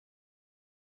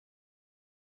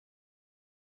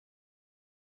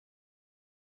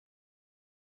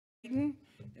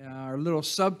Our little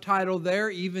subtitle there,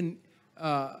 even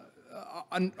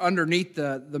underneath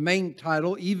the main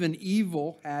title, Even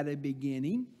Evil Had a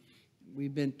Beginning.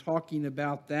 We've been talking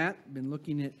about that, been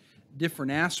looking at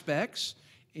different aspects.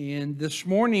 And this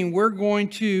morning we're going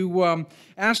to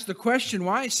ask the question,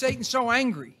 why is Satan so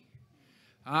angry?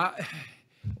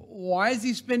 Why is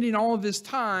he spending all of his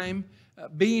time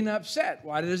being upset?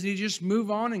 Why doesn't he just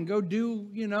move on and go do,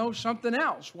 something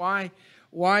else?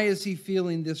 Why is he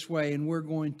feeling this way? And we're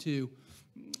going to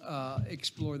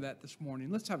explore that this morning.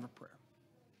 Let's have a prayer.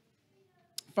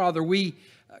 Father, we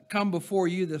come before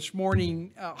you this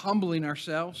morning humbling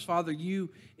ourselves. Father, you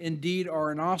indeed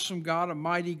are an awesome God, a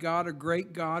mighty God, a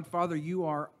great God. Father, you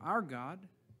are our God.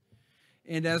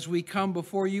 And as we come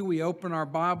before you, we open our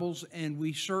Bibles and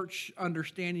we search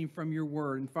understanding from your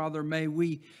word. And Father, may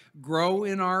we grow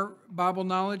in our Bible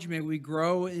knowledge. May we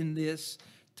grow in this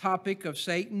topic of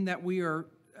Satan that we are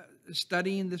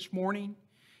studying this morning.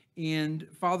 And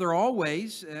Father,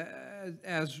 always,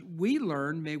 as we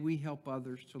learn, may we help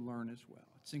others to learn as well.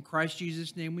 It's in Christ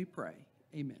Jesus' name we pray.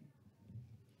 Amen.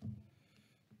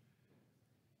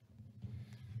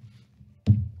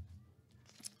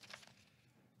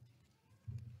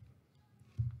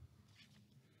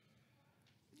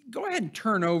 Go ahead and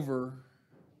turn over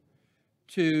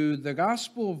to the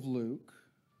Gospel of Luke,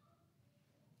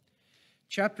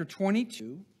 chapter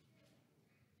 22.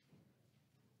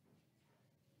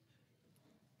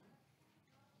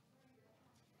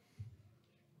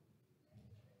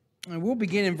 And we'll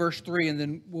begin in verse 3, and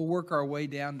then we'll work our way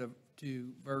down to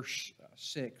verse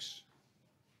 6.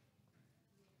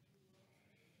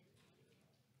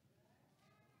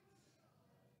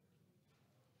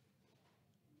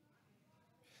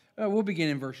 We'll begin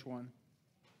in verse 1.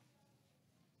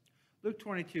 Luke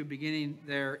 22, beginning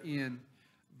there in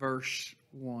verse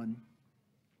 1.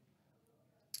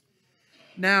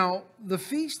 Now, the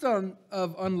feast of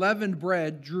unleavened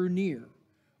bread drew near,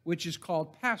 which is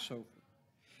called Passover.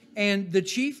 And the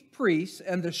chief priests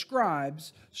and the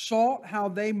scribes sought how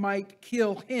they might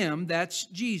kill him, that's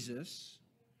Jesus,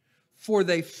 for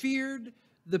they feared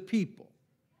the people.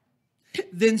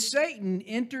 Then Satan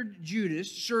entered Judas,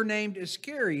 surnamed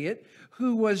Iscariot,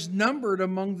 who was numbered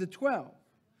among the 12.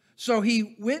 So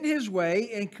he went his way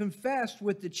and confessed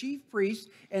with the chief priests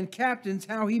and captains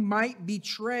how he might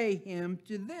betray him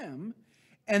to them.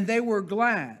 And they were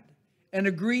glad and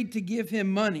agreed to give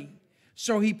him money.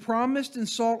 So he promised and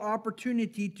sought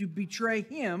opportunity to betray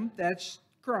him, that's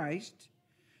Christ,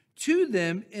 to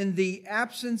them in the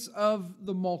absence of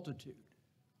the multitude.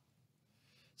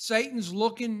 Satan's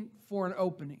looking for an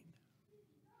opening.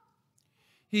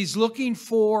 He's looking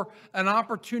for an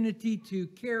opportunity to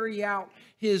carry out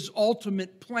his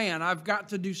ultimate plan. I've got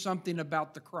to do something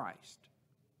about the Christ.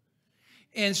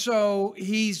 And so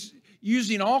he's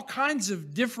using all kinds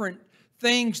of different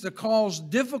things to cause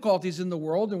difficulties in the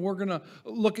world, and we're going to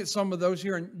look at some of those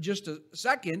here in just a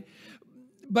second.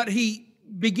 But he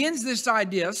begins this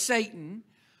idea, Satan,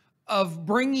 of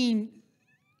bringing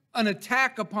an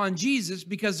attack upon Jesus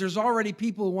because there's already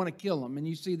people who want to kill him. And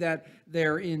you see that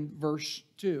there in verse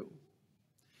 2.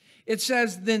 It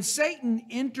says, then Satan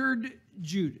entered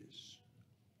Judas.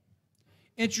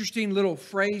 Interesting little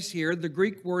phrase here. The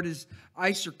Greek word is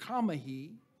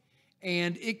iserchomai,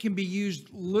 and it can be used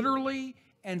literally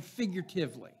and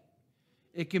figuratively.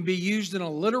 It can be used in a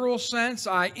literal sense.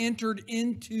 I entered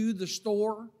into the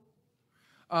store.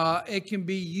 It can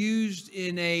be used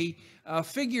in a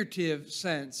figurative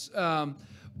sense.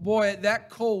 Boy, that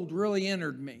cold really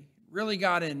entered me, really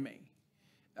got in me.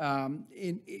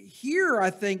 Here,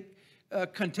 I think,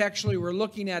 contextually, we're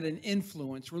looking at an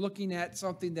influence. We're looking at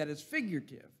something that is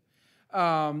figurative.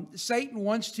 Satan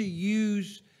wants to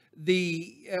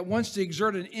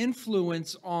exert an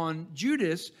influence on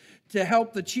Judas to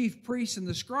help the chief priests and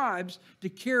the scribes to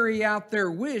carry out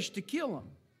their wish to kill him.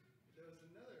 There was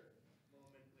another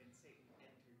moment when Satan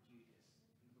entered Judas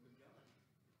in the book of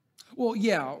John. Well,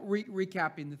 yeah,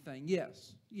 recapping the thing.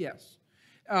 Yes.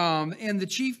 And the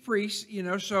chief priests,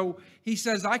 so he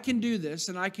says, I can do this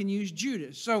and I can use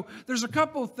Judas. So there's a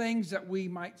couple of things that we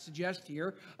might suggest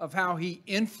here of how he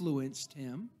influenced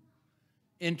him.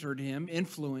 Entered him,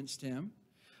 influenced him.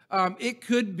 It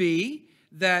could be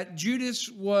that Judas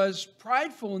was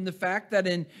prideful in the fact that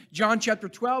in John chapter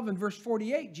 12 and verse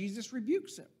 48, Jesus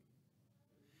rebukes him.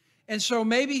 And so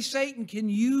maybe Satan can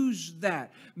use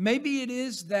that. Maybe it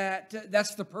is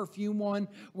that's the perfume one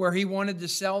where he wanted to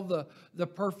sell the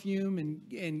perfume and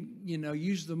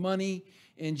use the money.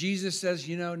 And Jesus says,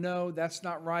 no, that's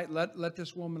not right. Let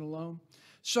this woman alone.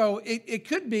 So it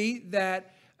could be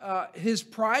that his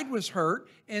pride was hurt,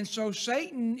 and so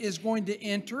Satan is going to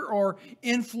enter or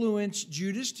influence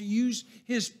Judas to use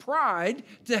his pride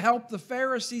to help the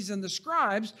Pharisees and the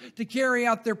scribes to carry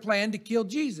out their plan to kill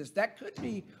Jesus. That could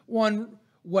be one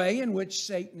way in which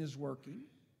Satan is working.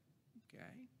 Okay.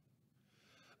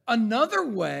 Another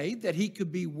way that he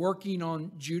could be working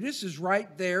on Judas is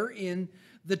right there in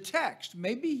the text.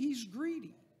 Maybe he's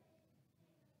greedy.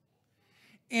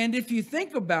 And if you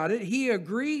think about it, he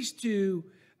agrees to,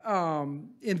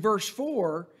 in verse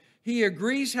 4, he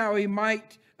agrees how he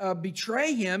might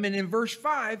betray him. And in verse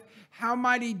 5, how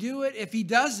might he do it? If he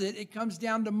does it, it comes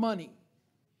down to money.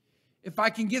 If I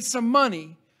can get some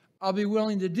money, I'll be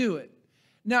willing to do it.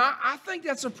 Now, I think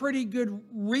that's a pretty good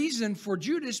reason for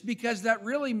Judas, because that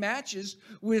really matches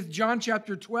with John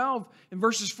chapter 12 and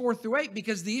verses 4 through 8,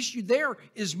 because the issue there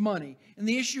is money, and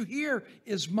the issue here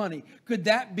is money. Could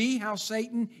that be how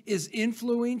Satan is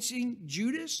influencing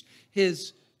Judas?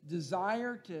 His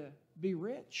desire to be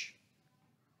rich?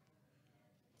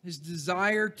 His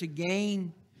desire to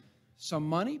gain some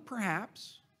money?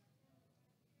 Perhaps.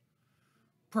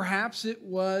 Perhaps it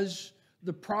was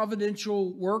the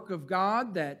providential work of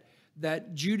God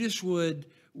that Judas would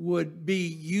be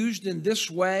used in this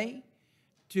way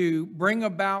to bring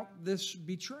about this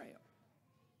betrayal.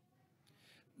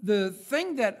 The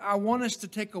thing that I want us to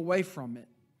take away from it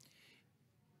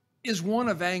is one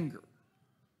of anger.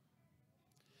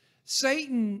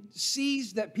 Satan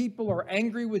sees that people are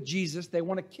angry with Jesus. They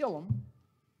want to kill him.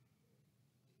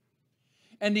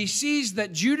 And he sees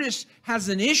that Judas has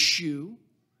an issue,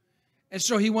 and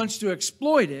so he wants to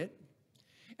exploit it.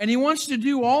 And he wants to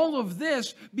do all of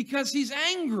this because he's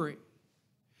angry.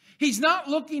 He's not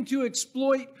looking to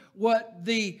exploit what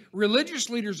the religious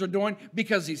leaders are doing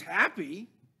because he's happy.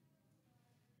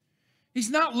 He's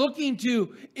not looking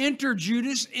to enter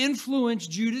Judas, influence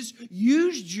Judas,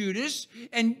 use Judas,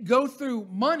 and go through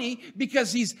money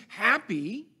because he's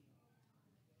happy.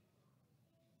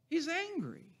 He's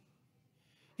angry.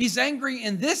 He's angry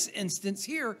in this instance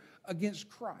here against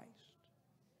Christ.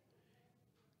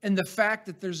 And the fact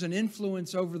that there's an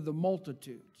influence over the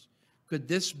multitudes. Could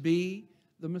this be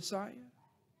the Messiah?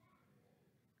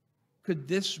 Could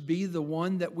this be the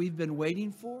one that we've been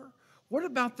waiting for? What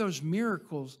about those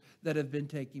miracles that have been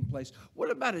taking place? What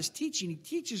about his teaching? He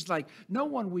teaches like no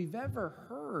one we've ever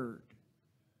heard.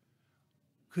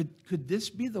 Could this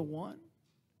be the one?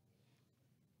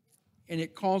 And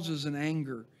it causes an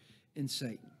anger in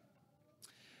Satan.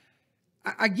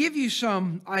 I give you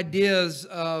some ideas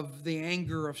of the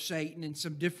anger of Satan in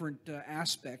some different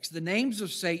aspects. The names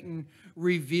of Satan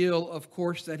reveal, of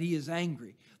course, that he is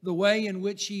angry. The way in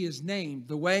which he is named,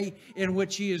 the way in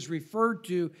which he is referred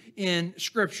to in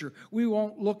Scripture. We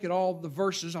won't look at all the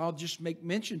verses, I'll just make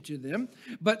mention to them.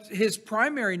 But his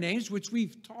primary names, which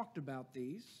we've talked about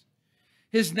these,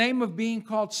 his name of being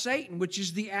called Satan, which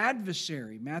is the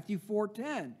adversary, Matthew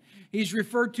 4:10. He's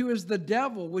referred to as the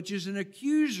devil, which is an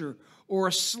accuser or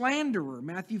a slanderer,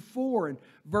 Matthew 4 and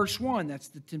verse 1. That's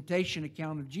the temptation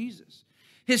account of Jesus.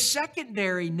 His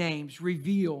secondary names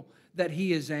reveal that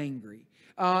he is angry.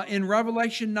 In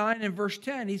Revelation 9 and verse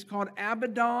 10, he's called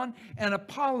Abaddon and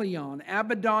Apollyon.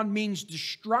 Abaddon means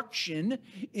destruction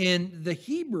in the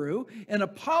Hebrew, and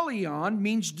Apollyon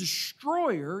means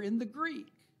destroyer in the Greek.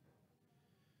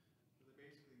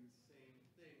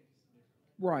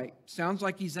 Right. Sounds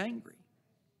like he's angry.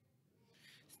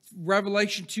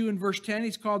 Revelation 2 and verse 10,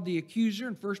 he's called the accuser.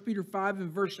 In 1 Peter 5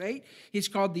 and verse 8, he's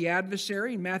called the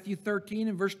adversary. In Matthew 13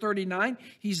 and verse 39,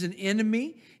 he's an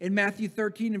enemy. In Matthew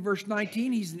 13 and verse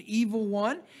 19, he's an evil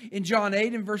one. In John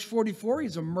 8 and verse 44,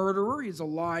 he's a murderer. He's a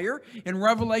liar. In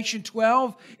Revelation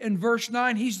 12 and verse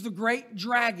 9, he's the great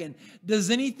dragon. Does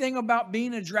anything about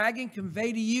being a dragon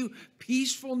convey to you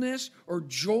peacefulness or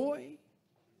joy?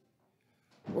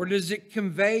 Or does it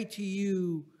convey to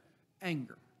you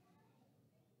anger?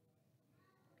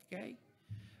 Okay?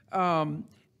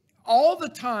 All the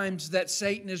times that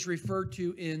Satan is referred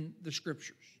to in the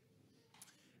Scriptures.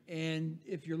 And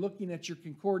if you're looking at your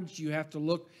concordance, you have to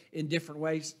look in different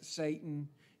ways. Satan,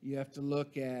 you have to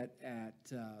look at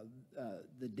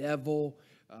the devil.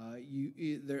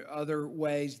 There are other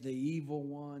ways, the evil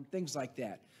one, things like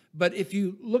that. But if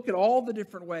you look at all the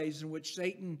different ways in which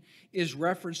Satan is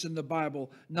referenced in the Bible,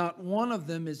 not one of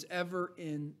them is ever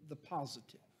in the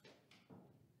positive.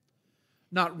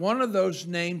 Not one of those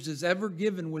names is ever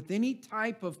given with any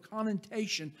type of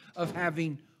connotation of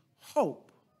having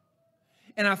hope.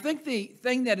 And I think the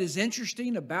thing that is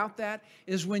interesting about that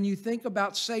is when you think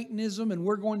about Satanism, and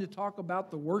we're going to talk about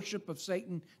the worship of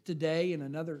Satan today in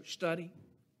another study.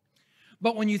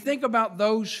 But when you think about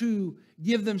those who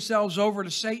give themselves over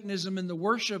to Satanism and the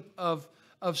worship of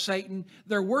of Satan.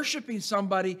 They're worshiping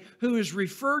somebody who is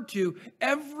referred to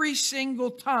every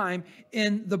single time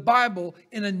in the Bible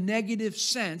in a negative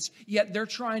sense, yet they're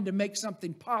trying to make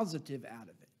something positive out of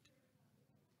it.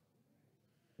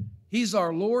 He's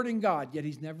our Lord and God, yet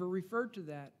he's never referred to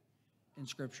that in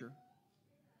Scripture.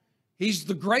 He's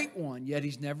the great one, yet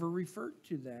he's never referred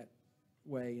to that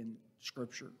way in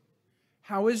Scripture.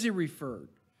 How is he referred?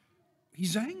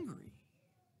 He's angry.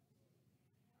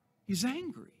 He's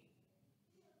angry.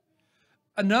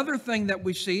 Another thing that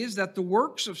we see is that the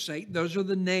works of Satan, those are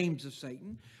the names of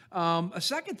Satan. A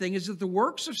second thing is that the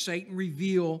works of Satan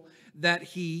reveal that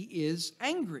he is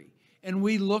angry. And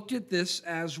we looked at this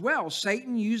as well.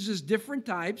 Satan uses different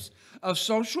types of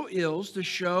social ills to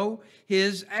show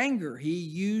his anger. He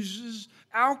uses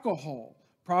alcohol,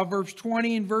 Proverbs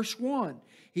 20 and verse 1.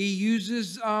 He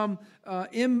uses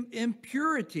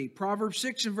impurity, Proverbs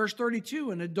 6 and verse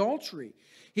 32, and adultery.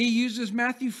 He uses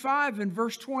Matthew 5 and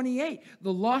verse 28,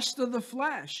 the lust of the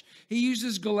flesh. He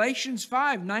uses Galatians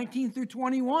 5, 19 through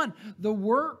 21, the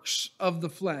works of the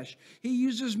flesh. He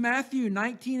uses Matthew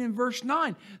 19 and verse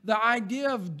 9, the idea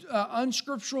of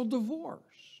unscriptural divorce.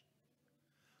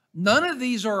 None of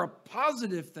these are a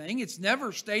positive thing. It's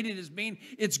never stated as being,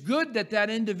 it's good that that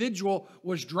individual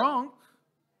was drunk.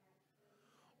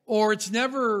 Or it's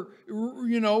never,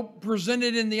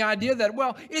 presented in the idea that,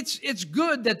 well, it's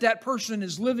good that that person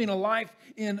is living a life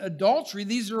in adultery.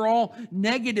 These are all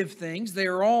negative things. They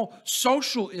are all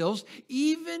social ills,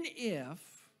 even if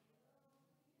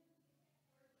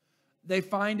they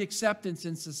find acceptance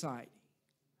in society.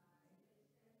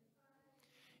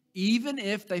 Even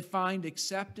if they find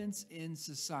acceptance in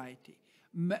society.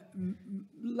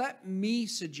 Let me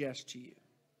suggest to you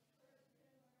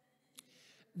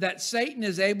that Satan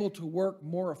is able to work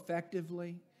more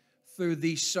effectively through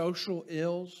these social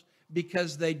ills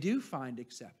because they do find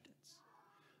acceptance.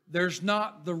 There's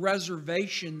not the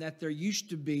reservation that there used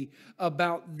to be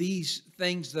about these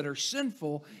things that are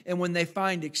sinful, and when they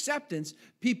find acceptance,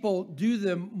 people do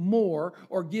them more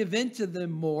or give into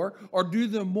them more or do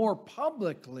them more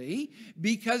publicly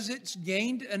because it's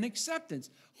gained an acceptance.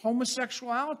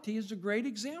 Homosexuality is a great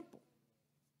example.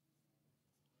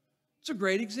 It's a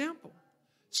great example.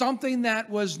 Something that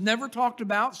was never talked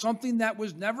about, something that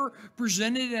was never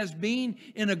presented as being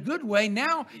in a good way,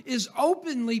 now is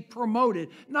openly promoted,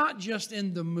 not just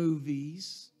in the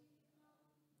movies,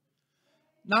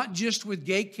 not just with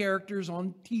gay characters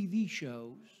on TV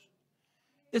shows.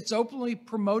 It's openly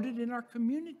promoted in our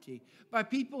community by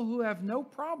people who have no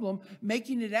problem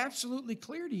making it absolutely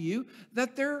clear to you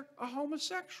that they're a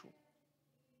homosexual.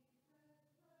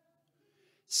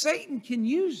 Satan can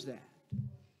use that.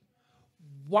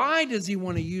 Why does he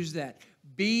want to use that?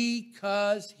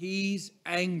 Because he's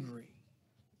angry.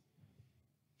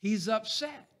 He's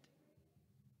upset.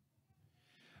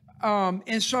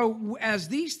 And so as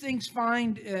these things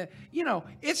find,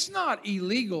 it's not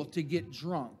illegal to get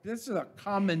drunk. This is a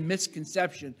common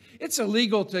misconception. It's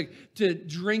illegal to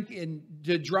drink and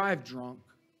to drive drunk.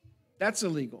 That's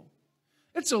illegal.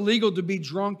 It's illegal to be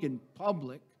drunk in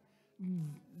public.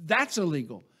 That's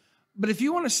illegal. But if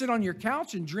you want to sit on your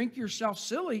couch and drink yourself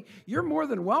silly, you're more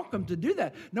than welcome to do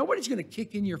that. Nobody's going to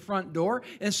kick in your front door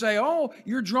and say, oh,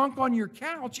 you're drunk on your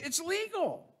couch. It's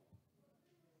legal.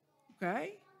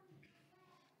 Okay?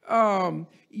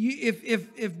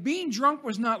 If being drunk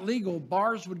was not legal,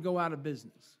 bars would go out of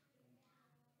business.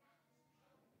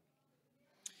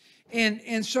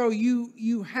 And so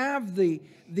you have the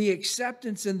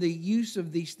acceptance and the use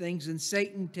of these things, and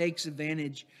Satan takes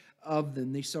advantage of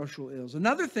them, these social ills.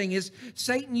 Another thing is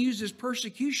Satan uses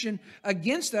persecution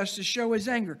against us to show his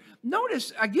anger.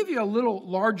 Notice, I give you a little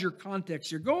larger context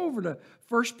here. Go over to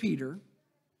 1 Peter.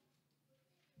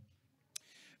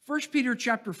 1 Peter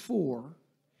chapter 4.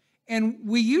 And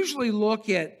we usually look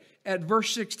at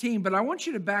verse 16, but I want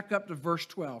you to back up to verse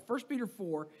 12. 1 Peter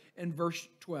 4 and verse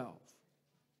 12.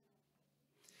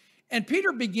 And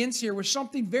Peter begins here with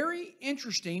something very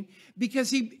interesting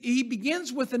because he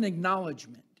begins with an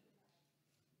acknowledgement.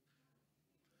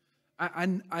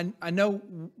 I know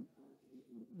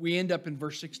we end up in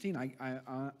verse 16.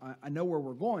 I know where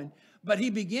we're going. But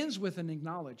he begins with an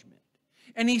acknowledgement.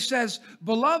 And he says,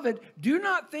 "Beloved, do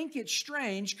not think it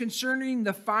strange concerning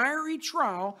the fiery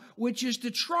trial which is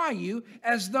to try you,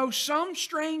 as though some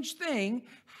strange thing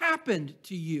happened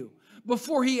to you."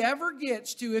 Before he ever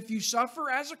gets to if you suffer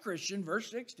as a Christian,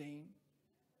 verse 16.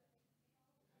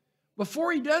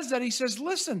 Before he does that, he says,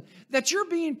 listen, that you're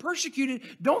being persecuted,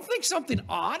 don't think something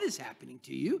odd is happening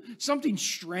to you. Something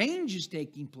strange is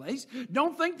taking place.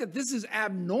 Don't think that this is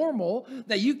abnormal,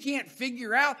 that you can't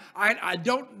figure out. I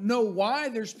don't know why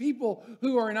there's people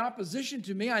who are in opposition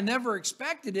to me. I never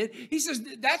expected it. He says,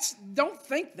 don't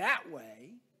think that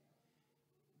way.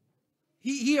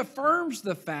 He affirms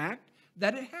the fact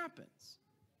that it happens.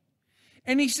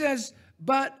 And he says,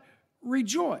 but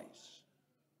rejoice.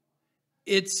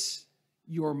 It's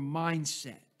your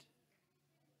mindset.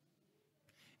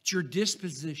 It's your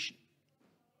disposition.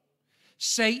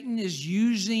 Satan is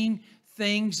using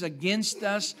things against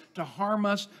us to harm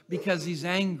us because he's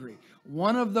angry.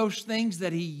 One of those things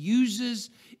that he uses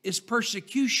is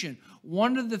persecution.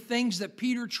 One of the things that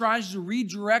Peter tries to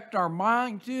redirect our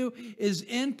mind to is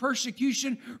in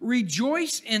persecution,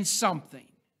 rejoice in something.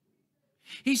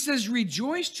 He says,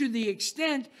 rejoice to the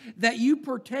extent that you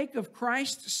partake of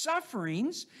Christ's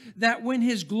sufferings, that when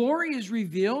his glory is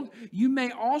revealed, you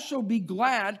may also be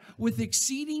glad with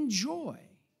exceeding joy.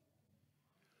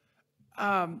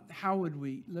 How would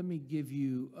we? Let me give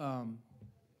you.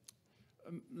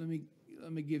 Let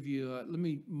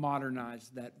me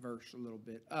modernize that verse a little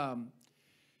bit.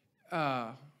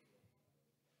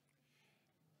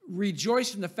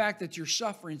 Rejoice in the fact that your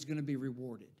suffering is going to be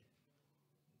rewarded.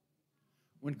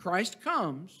 When Christ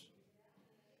comes,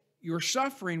 your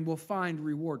suffering will find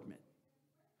rewardment.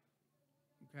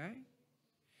 Okay?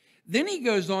 Then he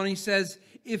goes on, he says,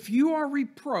 if you are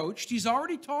reproached, he's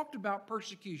already talked about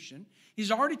persecution. He's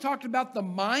already talked about the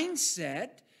mindset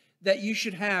that you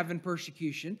should have in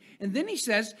persecution. And then he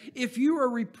says, if you are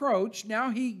reproached,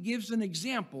 now he gives an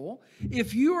example.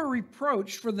 If you are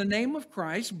reproached for the name of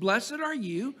Christ, blessed are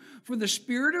you, for the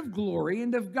Spirit of glory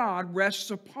and of God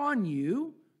rests upon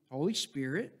you, Holy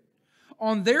Spirit.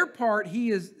 On their part, he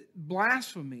is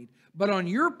blasphemed, but on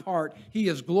your part, he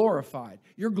is glorified.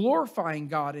 You're glorifying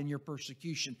God in your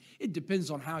persecution. It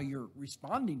depends on how you're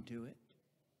responding to it.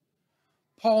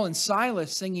 Paul and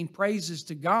Silas singing praises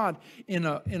to God in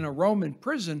a Roman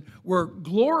prison were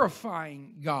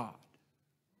glorifying God.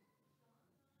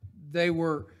 They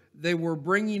were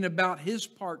bringing about his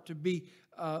part to be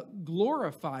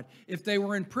glorified. If they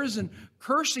were in prison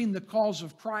cursing the cause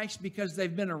of Christ because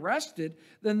they've been arrested,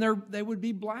 then they would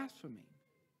be blaspheming.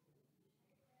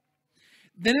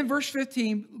 Then in verse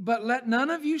 15, but let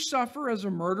none of you suffer as a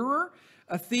murderer,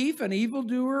 a thief, an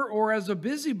evildoer, or as a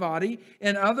busybody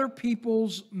in other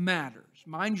people's matters.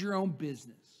 Mind your own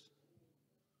business.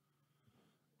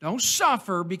 Don't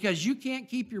suffer because you can't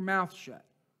keep your mouth shut.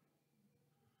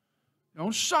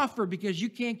 Don't suffer because you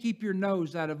can't keep your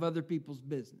nose out of other people's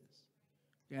business.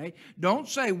 Okay? Don't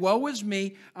say, woe is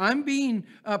me, I'm being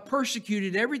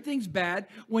persecuted, everything's bad,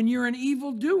 when you're an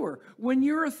evildoer, when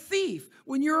you're a thief,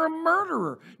 when you're a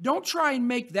murderer. Don't try and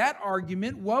make that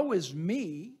argument, woe is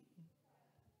me.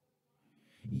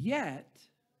 Yet,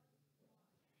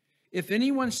 if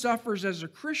anyone suffers as a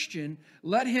Christian,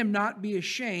 let him not be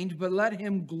ashamed, but let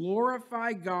him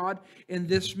glorify God in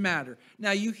this matter.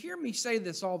 Now, you hear me say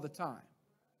this all the time.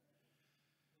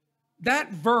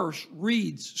 That verse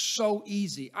reads so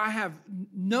easy. I have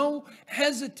no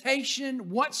hesitation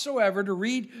whatsoever to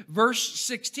read verse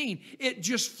 16. It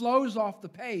just flows off the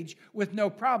page with no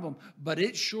problem, but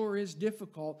it sure is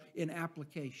difficult in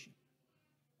application.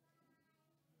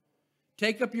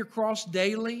 Take up your cross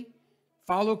daily,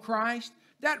 follow Christ.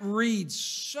 That reads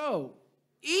so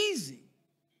easy,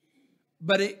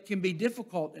 but it can be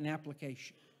difficult in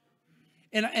application.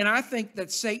 And I think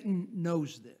that Satan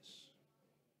knows this.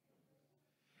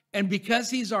 And because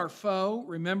he's our foe,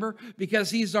 remember, because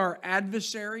he's our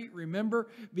adversary, remember,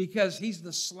 because he's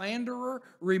the slanderer,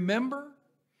 remember,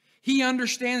 he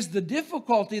understands the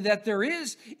difficulty that there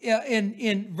is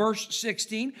in verse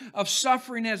 16 of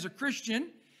suffering as a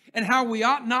Christian, and how we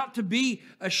ought not to be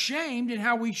ashamed, and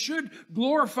how we should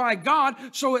glorify God.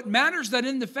 So it matters that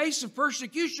in the face of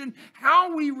persecution,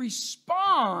 how we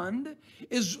respond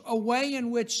is a way in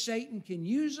which Satan can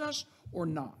use us or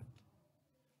not.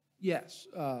 Yes,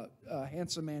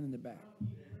 handsome man in the back.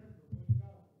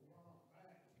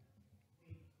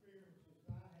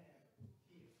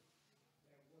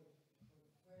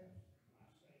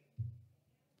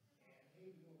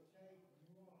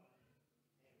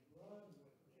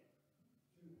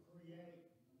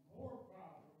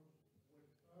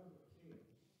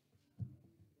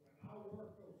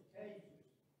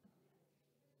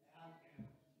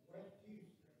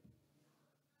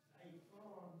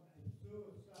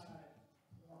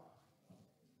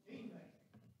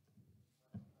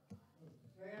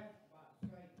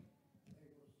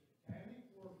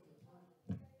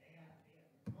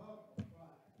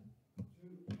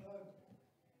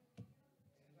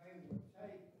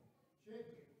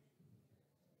 chickens,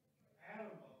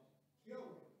 animals, kill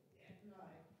them at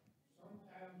night,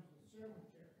 sometimes the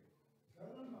cemetery,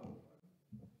 cut them open,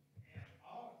 and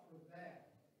offer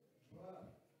that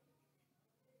blood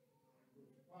in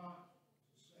response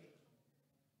to Satan.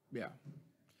 Yeah.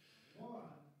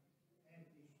 One and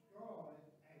destroyed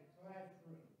a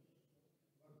classroom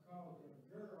because a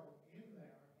girl in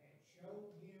there had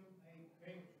showed him a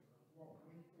picture of what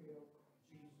we feel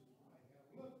Jesus might have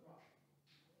looked like.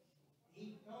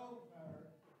 He told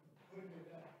her to put it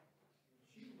up, and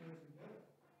she wouldn't do it.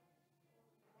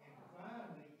 And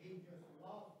finally, he just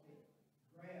lost it,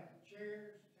 grabbed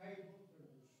chairs, tables, and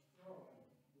destroyed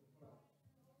the place.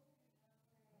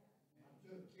 I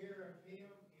took care of him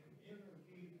and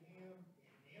interviewed him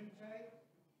in intake.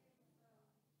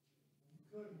 You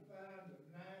couldn't find a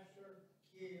nicer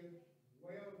kid,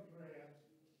 well-dressed,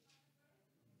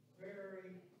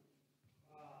 very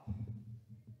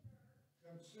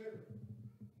considerate.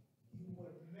 You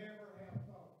would never have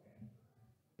thought that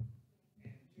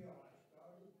until I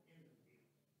started interviewing.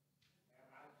 And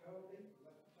I told him,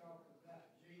 let's talk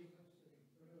about Jesus, and he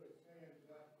threw his hands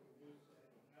up and he said,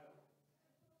 no.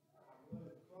 I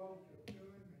was closer to him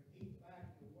and he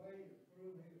backed away and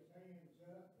threw his hands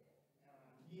up, and I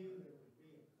knew there would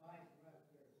be a fight right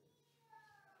there.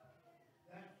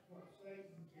 That's what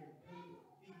Satan can do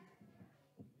to people.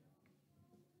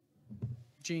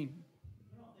 Gene.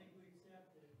 I don't think we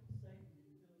accept that Satan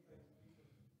infiltrates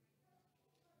people's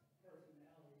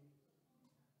personality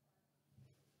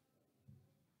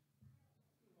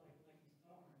like he's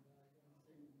talking about. It doesn't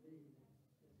seem to be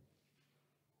that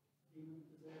demon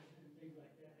possession and things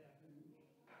like that happen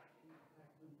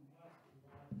back when the gospel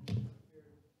died and the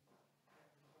spirit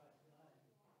after Christ died.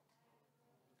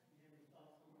 You have any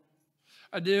thoughts on that?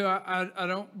 I do. I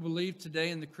don't believe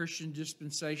today in the Christian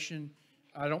dispensation.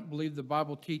 I don't believe the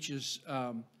Bible teaches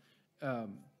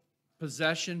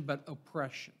possession, but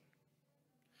oppression.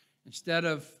 Instead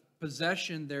of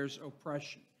possession, there's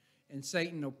oppression. And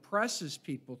Satan oppresses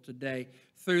people today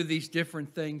through these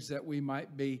different things that we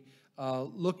might be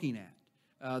looking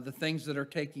at, the things that are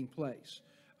taking place.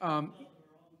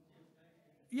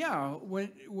 Yeah, when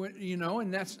you know,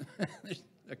 and that's there's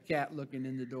a cat looking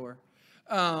in the door.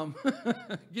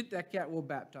 Get that cat, we'll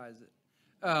baptize it.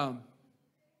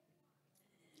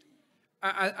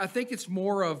 I think it's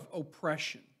more of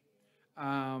oppression.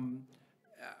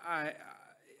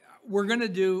 We're gonna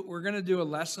do a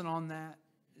lesson on that,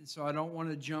 and so I don't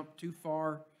want to jump too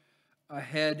far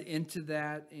ahead into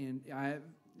that. And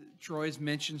Troy's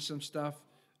mentioned some stuff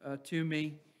to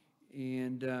me,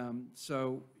 and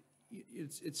so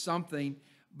it's something.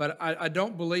 But I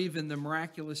don't believe in the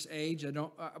miraculous age. I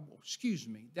don't. Excuse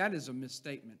me, that is a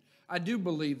misstatement. I do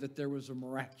believe that there was a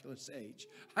miraculous age.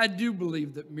 I do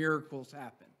believe that miracles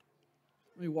happened.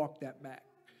 Let me walk that back.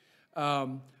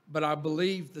 But I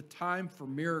believe the time for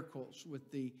miracles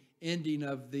with the ending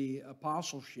of the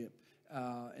apostleship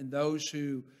and those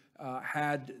who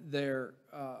had their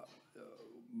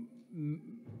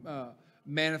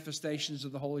manifestations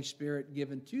of the Holy Spirit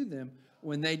given to them,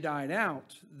 when they died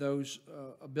out, those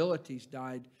abilities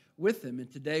died with them.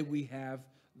 And today we have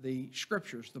the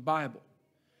Scriptures, the Bible.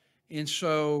 And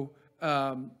so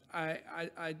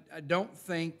I don't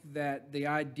think that the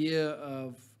idea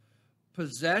of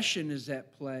possession is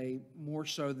at play more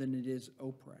so than it is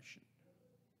oppression.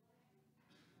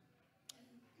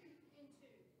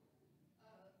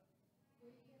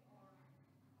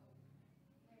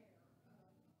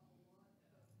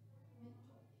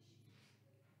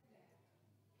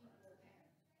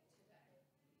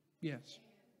 Yes.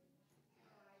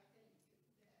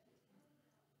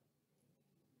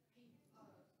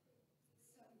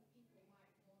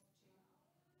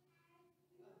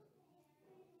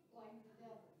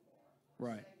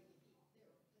 Right.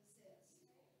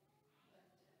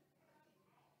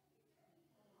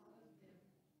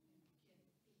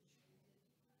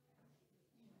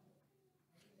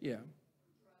 Yeah.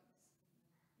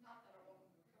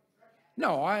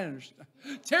 No, I understand.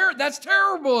 That's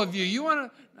terrible of you. You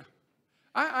want to...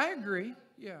 I agree.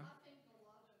 Yeah.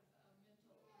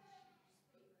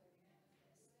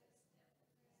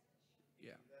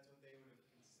 Yeah. That's what they would have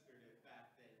considered it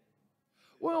back then.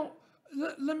 Well,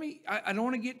 let me. I don't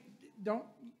want to get. Don't.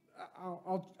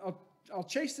 I'll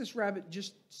chase this rabbit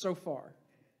just so far,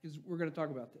 because we're going to talk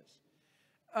about this.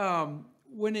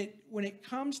 When it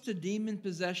comes to demon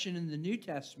possession in the New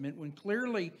Testament, when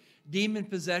clearly demon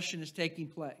possession is taking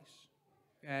place,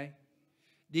 okay,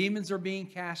 demons are being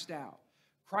cast out.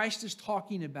 Christ is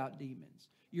talking about demons.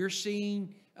 You're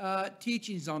seeing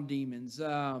teachings on demons.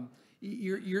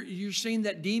 You're seeing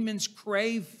that demons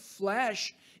crave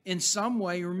flesh in some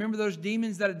way. Remember those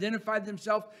demons that identified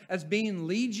themselves as being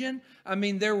legion? I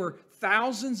mean, there were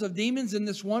thousands of demons in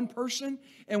this one person.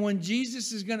 And when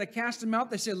Jesus is going to cast them out,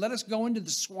 they say, let us go into the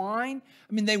swine.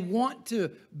 I mean, they want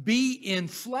to be in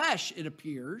flesh, it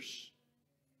appears.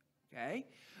 Okay?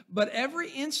 But every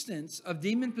instance of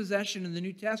demon possession in the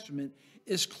New Testament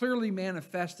is clearly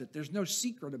manifested. There's no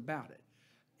secret about it.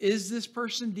 Is this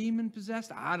person demon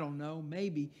possessed? I don't know,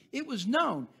 maybe. It was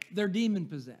known they're demon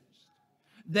possessed.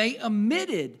 They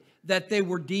admitted that they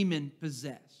were demon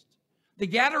possessed. The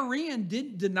Gadarene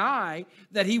didn't deny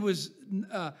that he was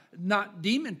not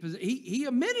demon possessed. He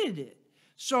admitted it.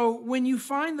 So when you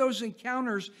find those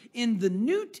encounters in the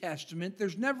New Testament,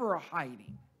 there's never a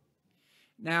hiding.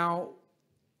 Now,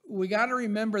 we got to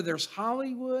remember there's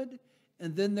Hollywood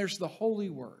and then there's the Holy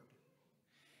Word.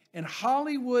 And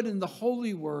Hollywood and the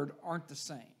Holy Word aren't the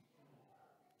same.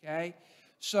 Okay?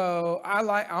 So I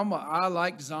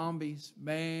like zombies,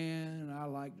 man. I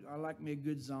like me a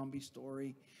good zombie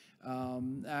story.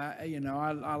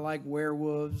 I like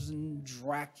werewolves and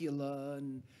Dracula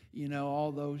and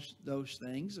all those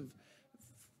things. Of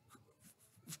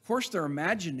course, they're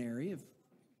imaginary. Of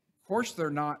course, they're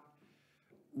not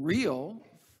real.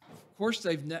 Of course,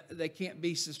 they can't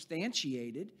be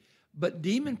substantiated. But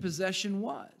demon possession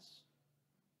was.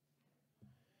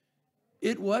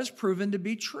 It was proven to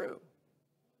be true.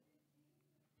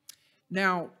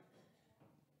 Now,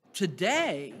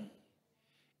 today,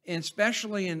 and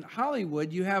especially in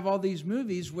Hollywood, you have all these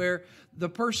movies where the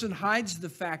person hides the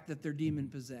fact that they're demon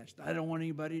possessed. I don't want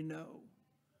anybody to know.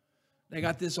 They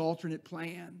got this alternate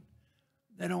plan.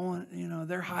 They don't want,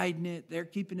 they're hiding it. They're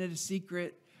keeping it a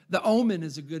secret. The Omen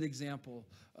is a good example.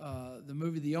 The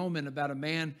movie The Omen, about a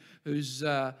man who's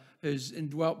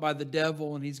indwelt by the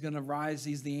devil, and he's going to rise.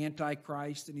 He's the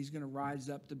Antichrist, and he's going to rise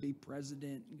up to be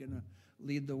president and going to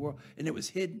lead the world. And it was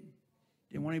hidden.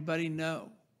 Didn't want anybody to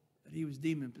know that he was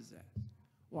demon possessed.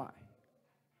 Why?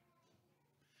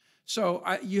 So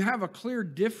you have a clear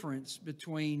difference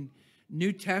between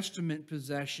New Testament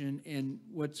possession and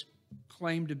what's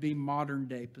claimed to be modern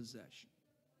day possession.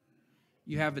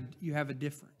 You have a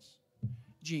difference.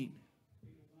 Gene.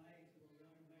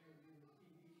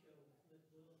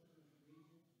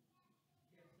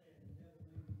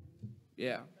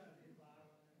 Yeah.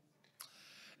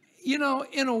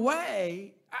 In a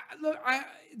way,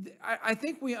 I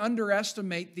think we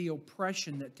underestimate the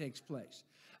oppression that takes place.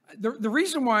 The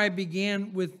reason why I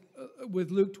began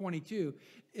with Luke 22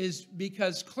 is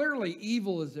because clearly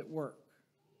evil is at work.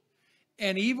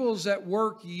 And evil is at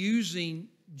work using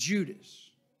Judas.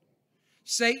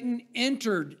 Satan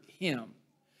entered him.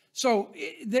 So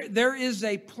there is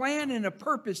a plan and a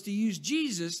purpose to use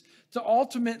Jesus to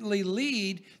ultimately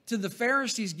lead to the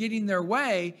Pharisees getting their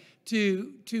way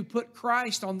to put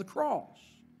Christ on the cross.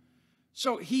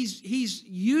 So he's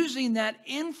using that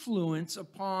influence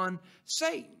upon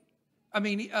Satan.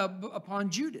 Upon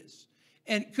Judas.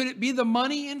 And could it be the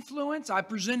money influence? I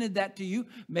presented that to you.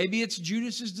 Maybe it's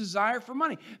Judas's desire for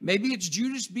money. Maybe it's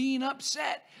Judas being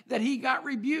upset that he got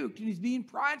rebuked and he's being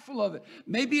prideful of it.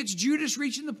 Maybe it's Judas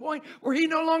reaching the point where he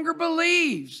no longer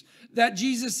believes that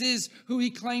Jesus is who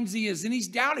he claims he is and he's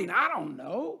doubting. I don't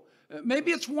know.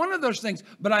 Maybe it's one of those things.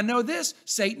 But I know this,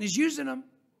 Satan is using him.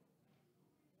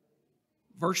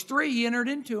 Verse 3, he entered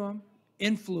into him,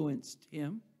 influenced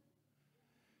him.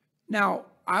 Now,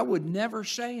 I would never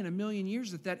say in a million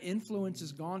years that influence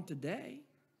is gone today.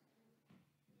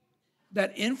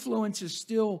 That influence is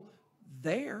still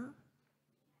there.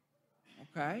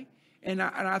 Okay? And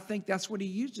I think that's what he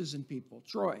uses in people.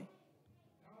 Troy.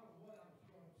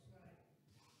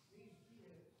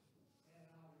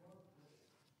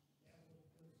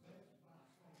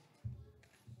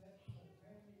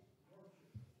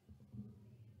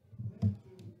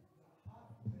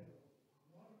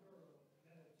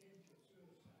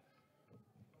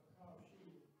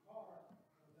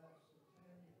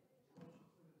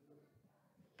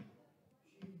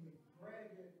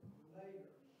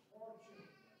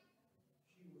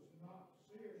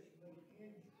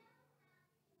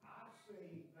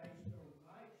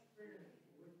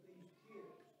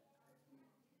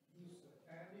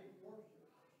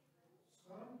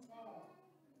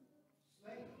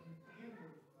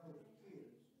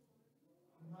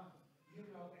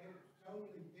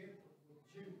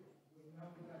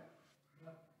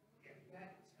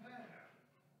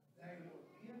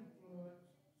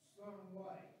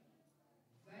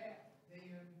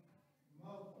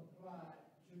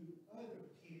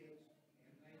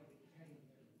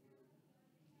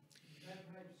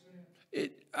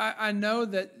 I know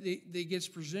that it gets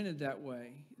presented that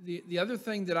way, The other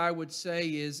thing that I would say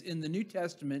is in the New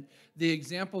Testament, the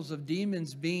examples of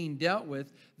demons being dealt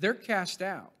with, they're cast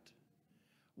out.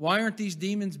 Why aren't these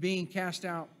demons being cast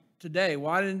out today?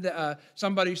 Why didn't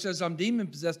somebody who says, I'm demon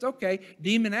possessed, okay,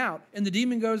 demon out, and the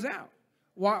demon goes out?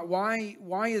 Why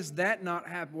is that not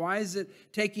happening? Why is it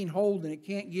taking hold and it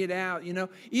can't get out? You know,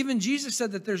 even Jesus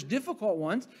said that there's difficult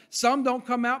ones. Some don't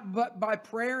come out but by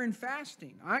prayer and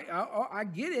fasting. I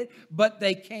get it, but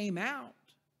they came out.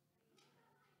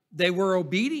 They were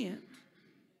obedient.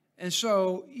 And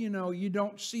so, you know, you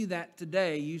don't see that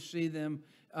today. You see them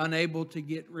unable to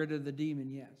get rid of the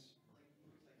demon, yes.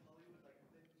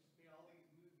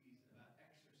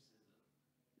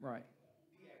 Right.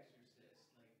 The Exorcist,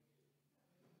 like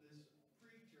this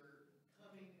preacher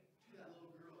coming to that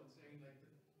little girl and saying, like,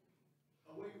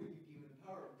 away with you, demon, the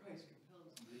power of Christ compels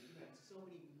you. Like, you've had so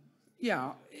many movies.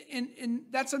 Yeah, and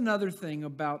that's another thing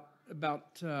about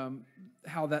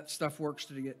how that stuff works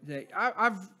today.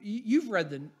 You've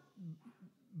read the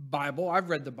Bible.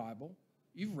 I've read the Bible.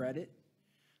 You've read it.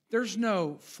 There's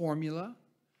no formula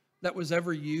that was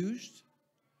ever used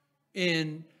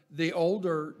in the Old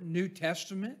or New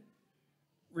Testament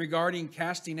regarding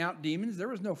casting out demons. There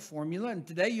was no formula. And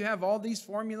today you have all these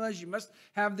formulas. You must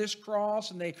have this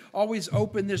cross. And they always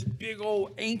open this big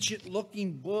old ancient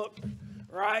looking book,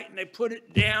 right? And they put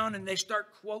it down and they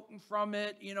start quoting from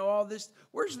it, you know, all this.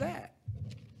 Where's that?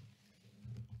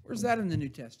 Where's that in the New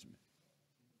Testament?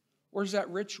 Where's that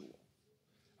ritual?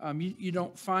 You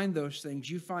don't find those things.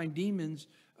 You find demons,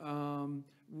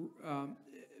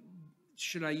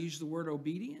 should I use the word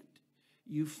obedient?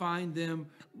 You find them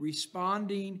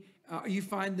responding. You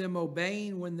find them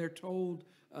obeying when they're told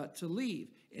to leave.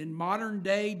 In modern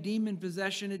day demon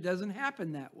possession, it doesn't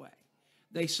happen that way.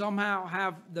 They somehow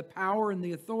have the power and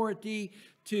the authority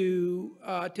to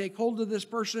take hold of this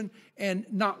person and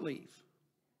not leave.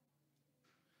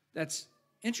 That's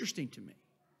interesting to me,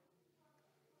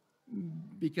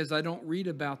 because I don't read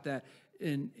about that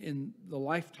in the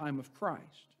lifetime of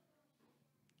Christ.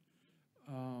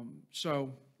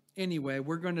 So anyway,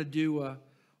 we're going to do a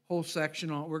whole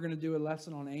section on, we're going to do a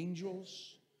lesson on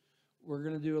angels. We're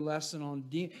going to do a lesson on,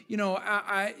 you know,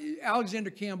 Alexander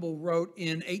Campbell wrote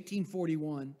in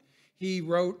 1841, he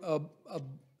wrote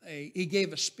he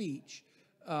gave a speech,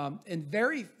 and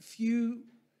very few,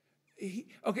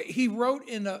 he wrote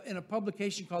in a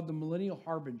publication called the Millennial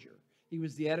Harbinger. He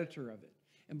was the editor of it.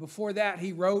 And before that,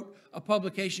 he wrote a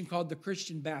publication called the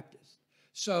Christian Baptist.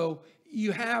 So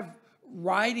you have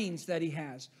writings that he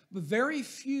has, but very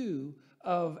few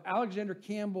of Alexander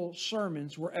Campbell's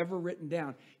sermons were ever written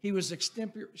down. He was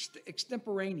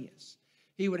extemporaneous.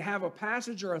 He would have a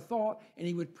passage or a thought, and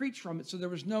he would preach from it, so there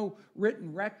was no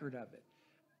written record of it.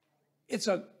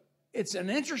 It's an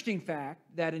interesting fact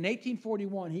that in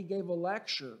 1841, he gave a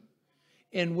lecture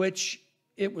in which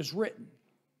it was written.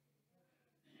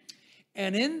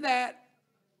 And in that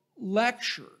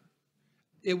lecture,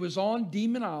 it was on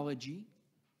demonology.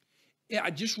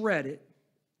 I just read it,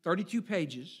 32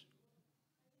 pages.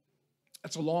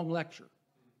 That's a long lecture.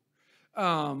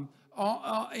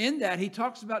 In that, he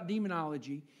talks about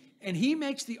demonology, and he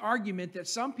makes the argument that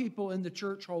some people in the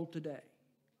church hold today.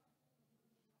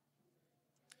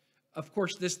 Of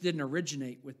course, this didn't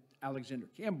originate with Alexander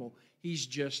Campbell. He's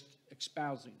just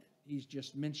espousing it. He's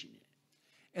just mentioning it.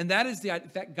 And that is in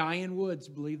fact, Guy and Woods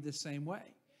believed the same way.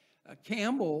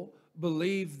 Campbell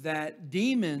believed that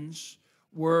demons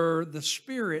were the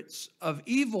spirits of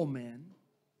evil men,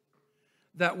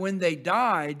 that when they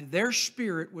died, their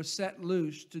spirit was set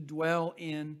loose to dwell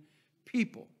in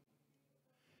people.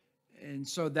 And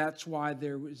so that's why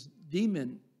there's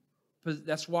demon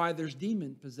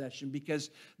possession, because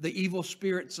the evil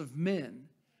spirits of men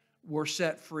were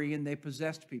set free and they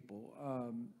possessed people.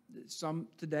 Some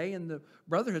today in the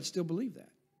Brotherhood still believe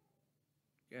that.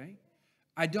 Okay?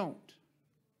 I don't.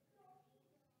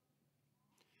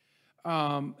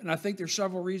 And I think there's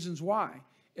several reasons why.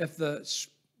 If the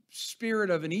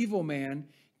spirit of an evil man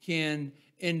can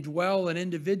indwell an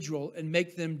individual and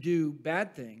make them do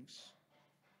bad things,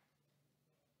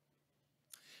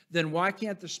 then why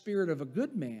can't the spirit of a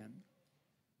good man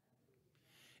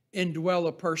indwell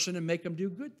a person and make them do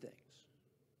good things?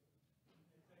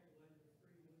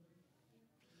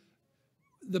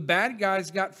 The bad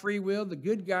guys got free will. The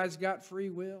good guys got free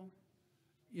will.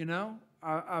 You know,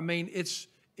 I mean, it's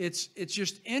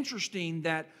just interesting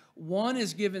that one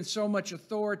is given so much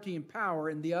authority and power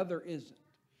and the other isn't.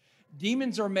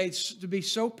 Demons are made to be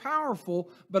so powerful,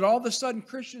 but all of a sudden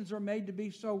Christians are made to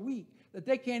be so weak that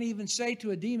they can't even say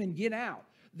to a demon, get out.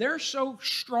 They're so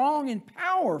strong and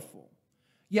powerful,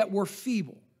 yet we're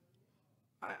feeble.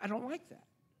 I don't like that.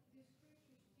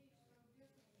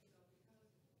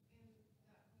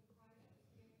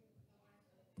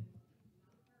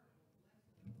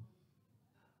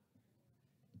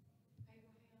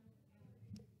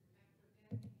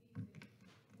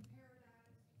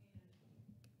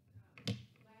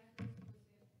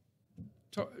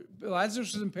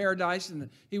 Lazarus was in paradise and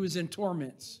he was in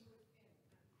torments.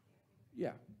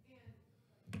 Yeah.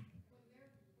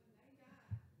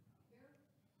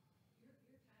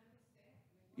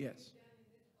 Yes.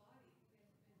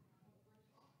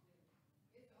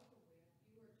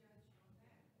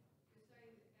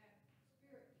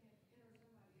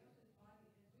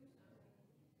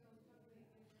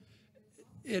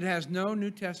 It has no New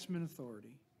Testament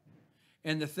authority.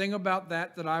 And the thing about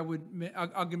that I would,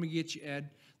 I'm going to get you,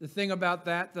 Ed. The thing about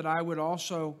that I would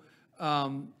also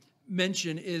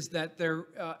mention is that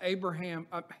Abraham,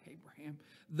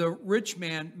 the rich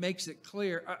man makes it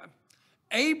clear.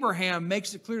 Abraham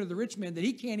makes it clear to the rich man that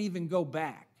he can't even go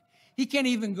back. He can't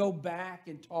even go back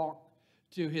and talk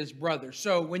to his brother.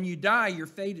 So when you die, your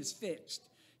fate is fixed.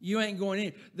 You ain't going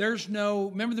in. There's no,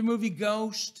 remember the movie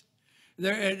Ghost?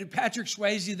 Patrick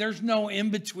Swayze, there's no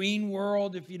in-between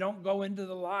world if you don't go into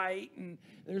the light, and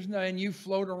and you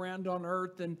float around on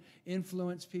earth and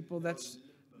influence people. That's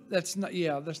not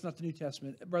the New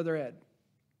Testament. Brother Ed.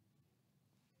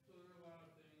 So there are a lot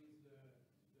of things that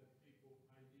people,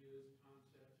 ideas,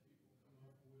 concepts people come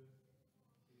up with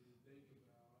and think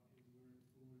about, and we're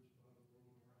influenced by the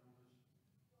world around us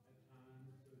at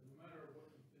times. But no matter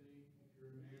what you think, if you're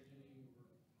imagining or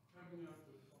coming up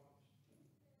with thoughts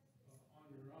on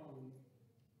your own,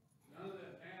 none of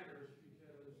that matters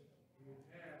because we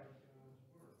have God's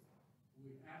Word.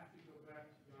 We have to go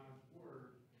back to God's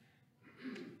Word.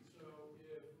 So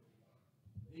if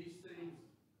these things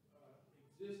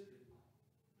existed,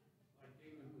 like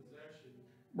demon possession,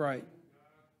 Right.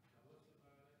 God tell us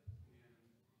about it and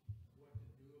what to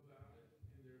do about it,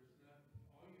 and there's nothing.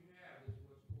 All you have is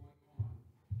what's going on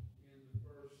in the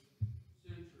first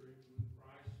century when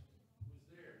Christ was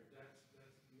there. That's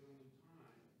the only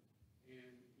time,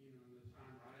 and the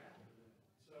time right after that.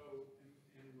 So,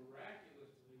 and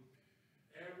miraculously,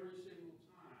 every single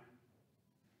time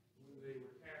when they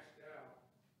were cast out,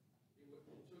 it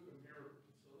took a miracle.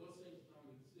 So those things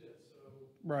don't exist. So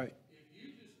Right. if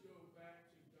you just go back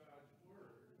to God's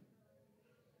Word,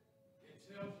 it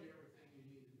tells you everything you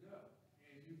need to know.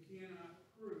 And you cannot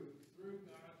prove through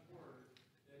God's Word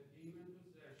that demon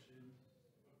possession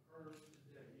occurs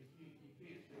today. You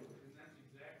can't do it. And that's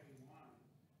exactly why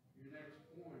your next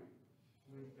point,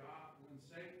 when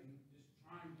Satan is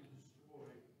trying to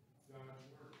destroy God's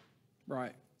Word.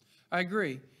 Right. I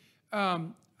agree.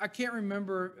 I can't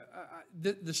remember.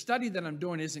 The study that I'm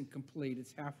doing isn't complete.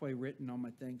 It's halfway written on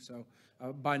my thing, so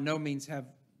by no means have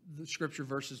the scripture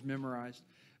verses memorized.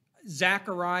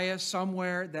 Zechariah,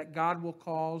 somewhere, that God will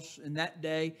cause, in that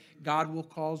day, God will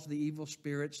cause the evil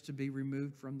spirits to be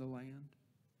removed from the land.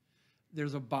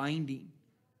 There's a binding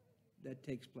that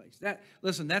takes place.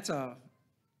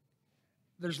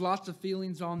 There's lots of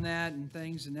feelings on that and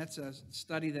things, and that's a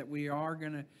study that we are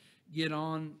going to get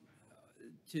on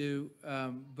to,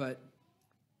 but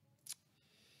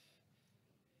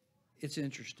it's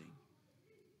interesting.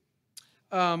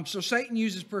 So Satan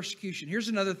uses persecution. Here's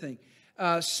another thing.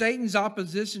 Satan's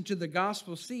opposition to the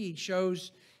gospel seed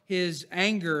shows his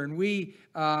anger, and we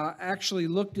actually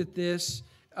looked at this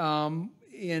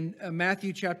in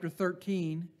Matthew chapter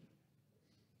 13.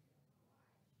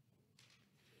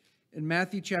 In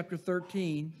Matthew chapter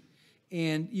 13,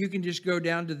 and you can just go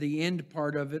down to the end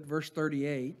part of it, verse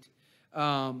 38,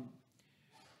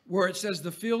 where it says,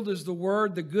 "The field is the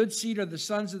word, the good seed are the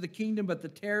sons of the kingdom, but the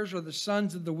tares are the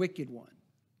sons of the wicked one."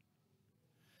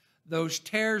 Those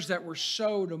tares that were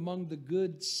sowed among the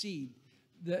good seed,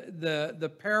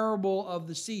 the parable of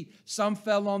the seed. Some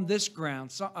fell on this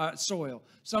ground, soil.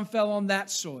 Some fell on that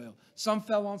soil. Some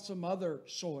fell on some other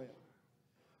soil.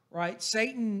 Right?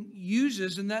 Satan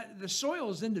uses, and that the soil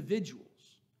is individuals.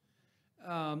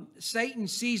 Satan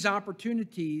sees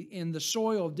opportunity in the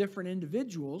soil of different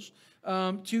individuals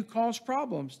to cause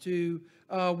problems, to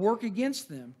work against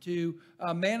them, to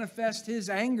manifest his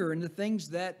anger and the things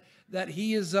that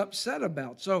he is upset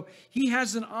about. So he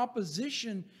has an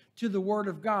opposition to the Word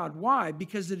of God. Why?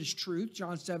 Because it is truth,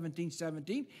 John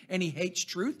 17:17, and he hates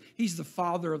truth. He's the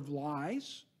father of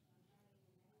lies.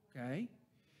 Okay?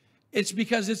 It's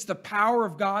because it's the power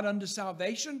of God unto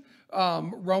salvation,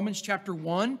 Romans chapter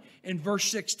 1 and verse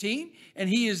 16. And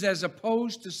he is as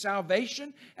opposed to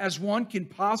salvation as one can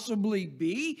possibly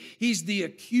be. He's the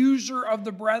accuser of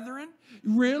the brethren.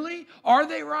 Really? Are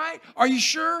they right? Are you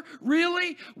sure?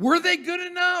 Really? Were they good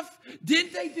enough?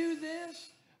 Did they do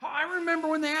this? I remember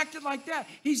when they acted like that.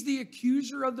 He's the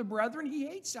accuser of the brethren. He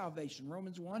hates salvation,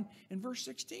 Romans 1 and verse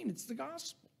 16. It's the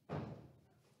gospel.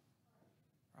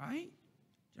 Right?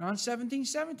 John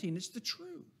 17:17, it's the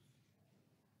truth.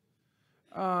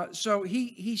 So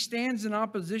he stands in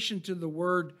opposition to the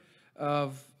word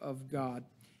of God.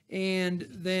 And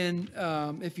then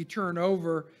if you turn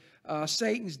over,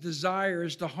 Satan's desire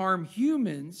is to harm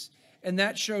humans, and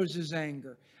that shows his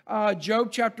anger. Job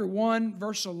chapter 1,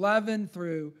 verse 11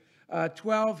 through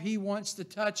 12, he wants to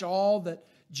touch all that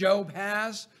Job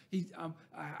has.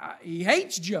 He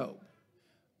hates Job.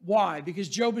 Why? Because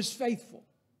Job is faithful.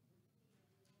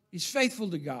 He's faithful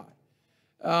to God.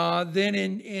 Then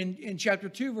in chapter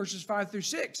 2, verses 5 through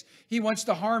 6, he wants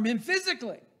to harm him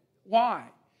physically. Why?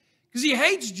 Because he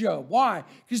hates Job. Why?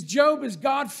 Because Job is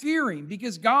God-fearing.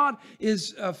 Because God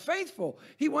is faithful.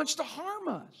 He wants to harm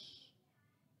us.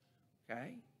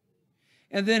 Okay?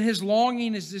 And then his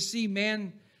longing is to see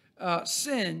man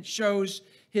sin, shows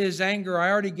his anger. I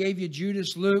already gave you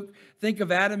Judas, Luke. Think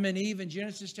of Adam and Eve in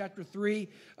Genesis chapter 3,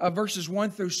 verses 1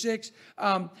 through 6.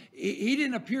 He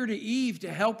didn't appear to Eve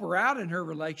to help her out in her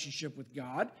relationship with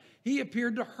God. He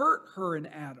appeared to hurt her and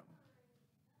Adam.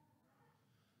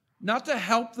 Not to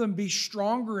help them be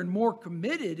stronger and more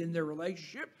committed in their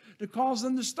relationship, to cause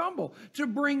them to stumble, to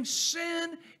bring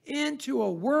sin into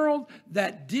a world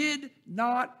that did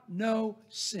not know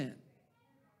sin.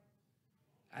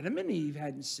 Adam and Eve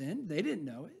hadn't sinned. They didn't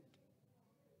know it.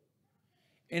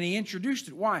 And he introduced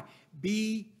it. Why?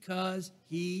 Because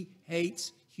he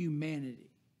hates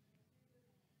humanity.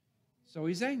 So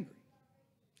he's angry.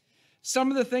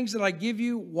 Some of the things that I give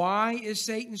you, why is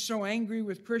Satan so angry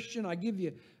with Christian? I give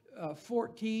you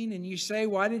 14, and you say,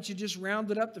 why didn't you just round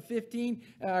it up to 15?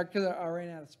 Because I ran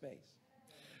out of space.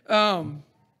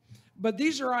 But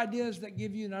these are ideas that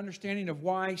give you an understanding of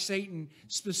why Satan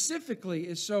specifically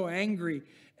is so angry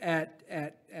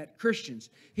at Christians.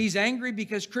 He's angry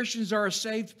because Christians are a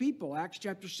saved people. Acts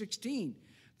chapter 16,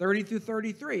 30 through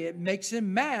 33. It makes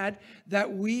him mad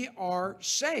that we are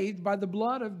saved by the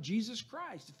blood of Jesus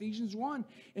Christ. Ephesians 1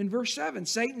 in verse 7.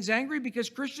 Satan's angry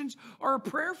because Christians are a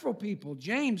prayerful people.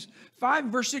 James 5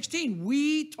 verse 16.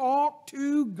 We talk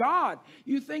to God.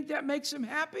 You think that makes him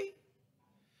happy?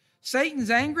 Satan's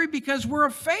angry because we're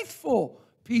a faithful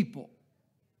people.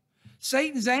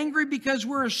 Satan's angry because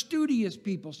we're a studious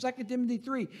people. 2 Timothy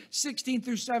 3, 16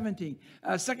 through 17.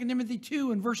 2 Timothy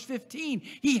 2 and verse 15.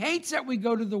 He hates that we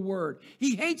go to the Word.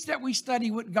 He hates that we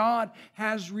study what God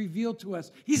has revealed to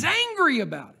us. He's angry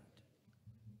about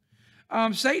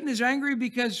it. Satan is angry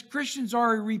because Christians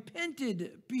are a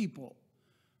repented people.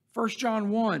 1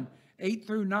 John 1, 8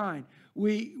 through 9.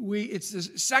 It's the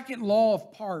second law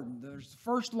of pardon. There's the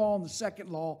first law and the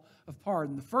second law of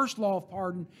pardon. The first law of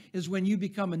pardon is when you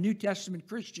become a New Testament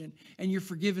Christian and you're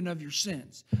forgiven of your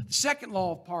sins. The second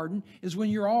law of pardon is when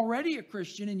you're already a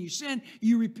Christian and you sin,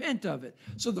 you repent of it.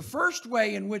 So the first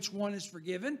way in which one is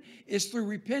forgiven is through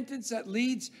repentance that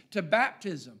leads to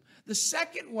baptism. The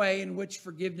second way in which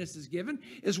forgiveness is given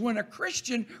is when a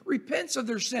Christian repents of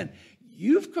their sin.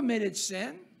 You've committed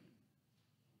sin.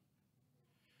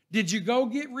 Did you go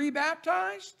get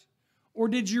rebaptized or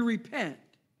did you repent?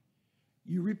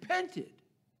 You repented.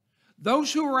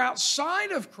 Those who are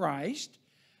outside of Christ,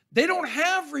 they don't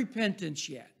have repentance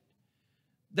yet.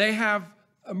 They have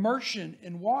immersion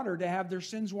in water to have their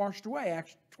sins washed away.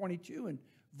 Acts 22 and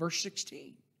verse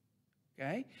 16.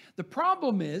 Okay? The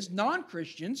problem is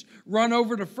non-Christians run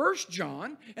over to 1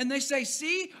 John and they say,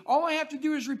 see, all I have to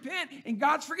do is repent and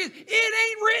God's forgiven. It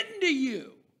ain't written to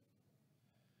you.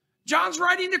 John's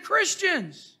writing to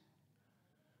Christians,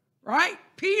 right?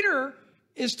 Peter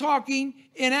is talking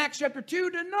in Acts chapter 2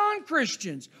 to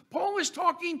non-Christians. Paul is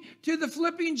talking to the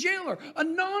Philippian jailer, a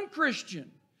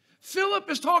non-Christian. Philip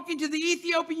is talking to the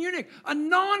Ethiopian eunuch, a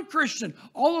non-Christian.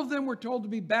 All of them were told to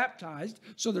be baptized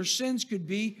so their sins could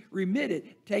be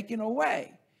remitted, taken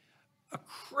away. A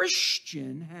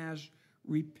Christian has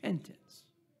repentance,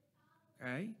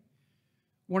 okay?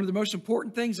 One of the most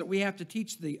important things that we have to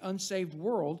teach the unsaved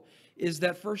world is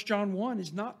that 1 John 1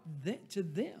 is not to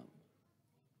them.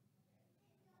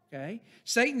 Okay?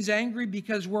 Satan's angry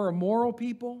because we're a moral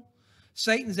people.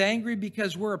 Satan's angry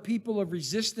because we're a people of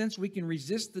resistance. We can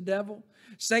resist the devil.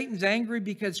 Satan's angry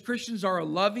because Christians are a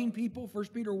loving people. 1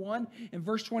 Peter 1 and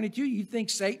verse 22. You think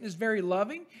Satan is very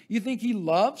loving? You think he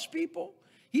loves people?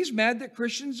 He's mad that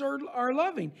Christians are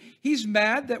loving. He's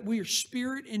mad that we are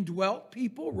spirit-indwelt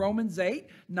people, Romans 8,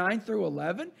 9 through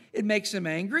 11. It makes him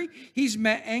angry. He's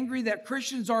angry that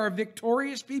Christians are a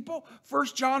victorious people. 1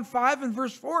 John 5 and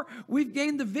verse 4, we've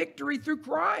gained the victory through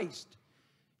Christ.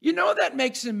 You know that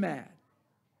makes him mad.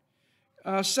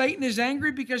 Satan is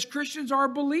angry because Christians are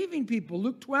believing people.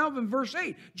 Luke 12 and verse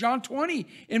 8. John 20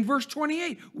 and verse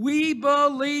 28. We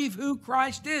believe who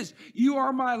Christ is. You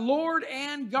are my Lord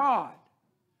and God.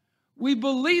 We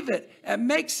believe it. It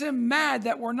makes him mad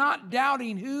that we're not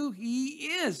doubting who he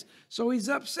is. So he's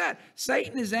upset.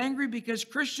 Satan is angry because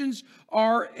Christians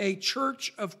are a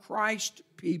church of Christ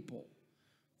people.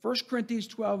 1 Corinthians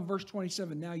 12, verse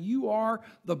 27. Now you are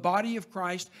the body of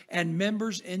Christ and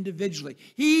members individually.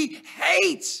 He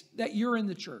hates that you're in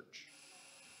the church.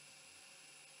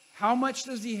 How much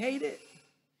does he hate it?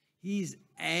 He's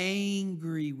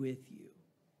angry with you.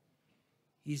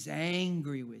 He's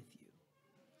angry with you.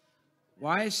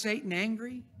 Why is Satan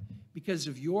angry? Because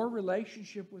of your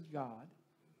relationship with God,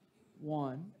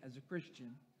 one, as a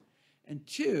Christian, and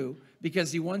two,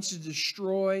 because he wants to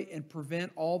destroy and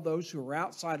prevent all those who are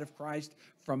outside of Christ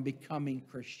from becoming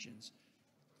Christians.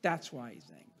 That's why he's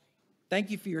angry. Thank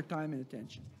you for your time and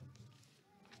attention.